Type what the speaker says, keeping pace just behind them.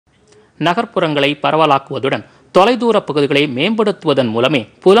நகர்ப்புறங்களை பரவலாக்குவதுடன் தொலைதூர பகுதிகளை மேம்படுத்துவதன் மூலமே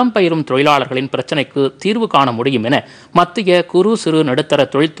புலம்பெயரும் தொழிலாளர்களின் பிரச்சினைக்கு தீர்வு காண முடியும் என மத்திய குறு சிறு நடுத்தர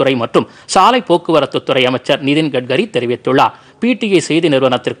தொழில்துறை மற்றும் சாலை போக்குவரத்து துறை அமைச்சர் நிதின் கட்கரி தெரிவித்துள்ளார். பிடிஐ செய்தி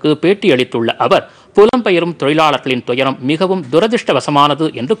நிறுவனத்திற்கு பேட்டியளித்துள்ள அவர் புலம்பெயரும் தொழிலாளர்களின் துயரம் மிகவும் துரதிருஷ்டவசமானது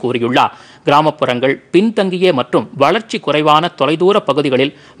என்று கூறியுள்ளார். கிராமப்புறங்கள், பின்தங்கிய மற்றும் வளர்ச்சி குறைவான தொலைதூர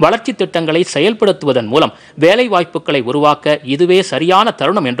பகுதிகளில் வளர்ச்சி திட்டங்களை செயல்படுத்துவதன் மூலம் வேலைவாய்ப்புகளை உருவாக்க இதுவே சரியான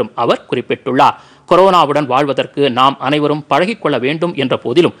தருணம் என்றும் அவர் குறிப்பிட்டுள்ளார். கொரோனாவுடன் வாழ்வதற்கு நாம் அனைவரும் பழகிக்கொள்ள வேண்டும் என்ற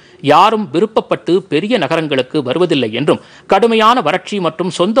போதிலும் யாரும் விருப்பப்பட்டு பெரிய நகரங்களுக்கு வருவதில்லை என்றும் கடுமையான வறட்சி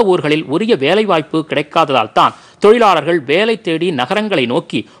மற்றும் சொந்த ஊர்களில் உரிய வேலைவாய்ப்பு கிடைக்காததால் தான் தொழிலாளர்கள் வேலை தேடி நகரங்களை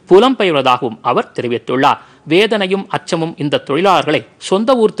நோக்கி புலம்பெயர்வதாகவும் அவர் தெரிவித்துள்ளார். வேதனையும் அச்சமும் இந்த தொழிலாளர்களை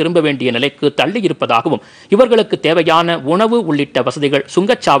சொந்த ஊர் திரும்ப வேண்டிய நிலைக்கு தள்ளியிருப்பதாகவும் இவர்களுக்கு தேவையான உணவு உள்ளிட்ட வசதிகள்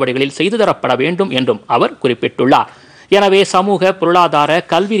சுங்கச்சாவடிகளில் செய்து தரப்பட வேண்டும் என்றும் அவர் குறிப்பிட்டுள்ளார். எனவே சமூக, பொருளாதார,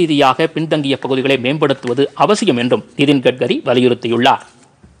 கல்வி ரீதியாக பின்தங்கிய பகுதிகளை மேம்படுத்துவது அவசியம் என்றும் நிதின் கட்கரி வலியுறுத்தியுள்ளார்.